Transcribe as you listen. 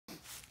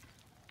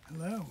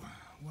Hello,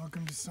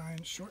 welcome to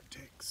Science Short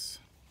Takes.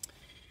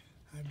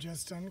 I've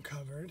just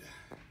uncovered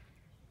a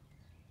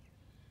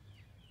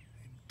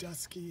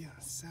Dusky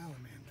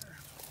Salamander.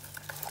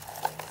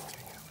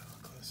 Take a little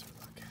closer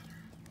look at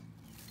her.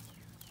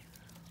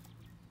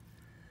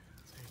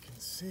 So you can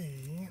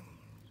see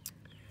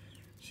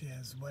she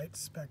has white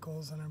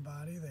speckles on her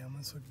body. They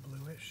almost look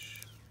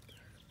bluish. Get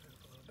her to move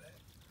a little bit.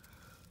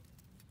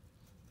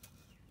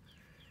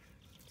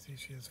 See,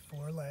 she has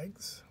 4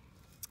 legs.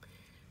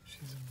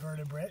 She's a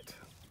vertebrate.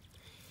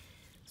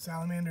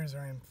 Salamanders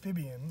are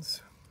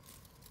amphibians,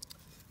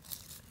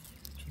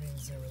 which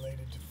means they're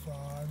related to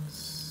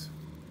frogs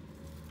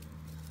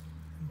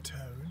and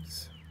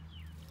toads.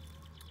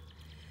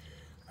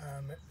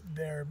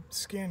 Their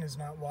skin is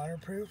not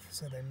waterproof,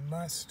 so they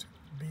must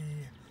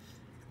be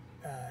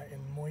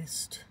in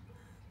moist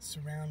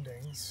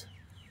surroundings.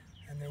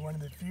 And they're one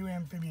of the few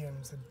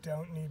amphibians that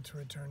don't need to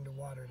return to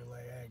water to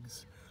lay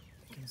eggs.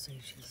 You can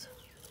see she's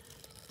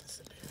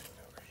disappearing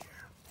over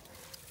here.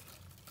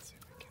 Let's see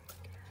if we can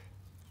look at her.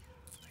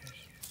 There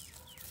she is.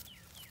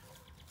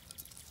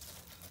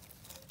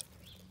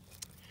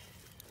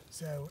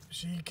 So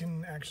she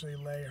can actually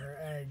lay her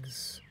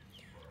eggs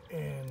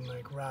in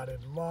like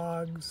rotted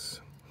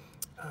logs,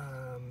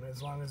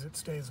 as long as it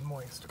stays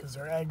moist, because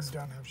their eggs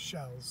don't have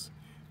shells.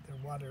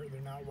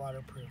 They're not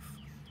waterproof,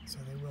 so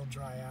they will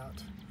dry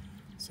out.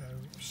 So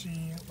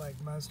she, like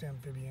most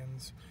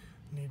amphibians,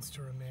 needs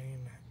to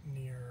remain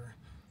near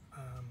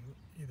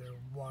either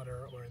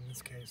water or, in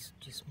this case,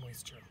 just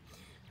moisture.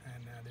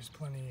 And there's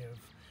plenty of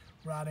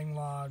rotting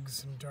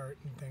logs and dirt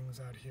and things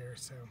out here,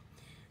 so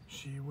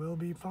she will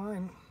be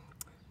fine.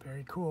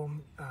 Very cool.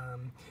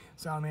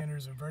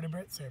 Salamanders are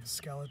vertebrates. They have a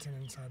skeleton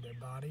inside their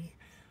body,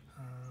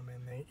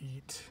 and they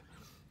eat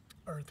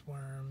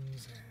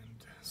earthworms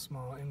and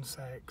small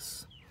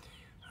insects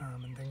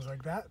and things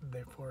like that.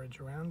 They forage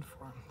around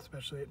for,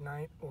 especially at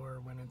night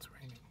or when it's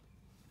raining.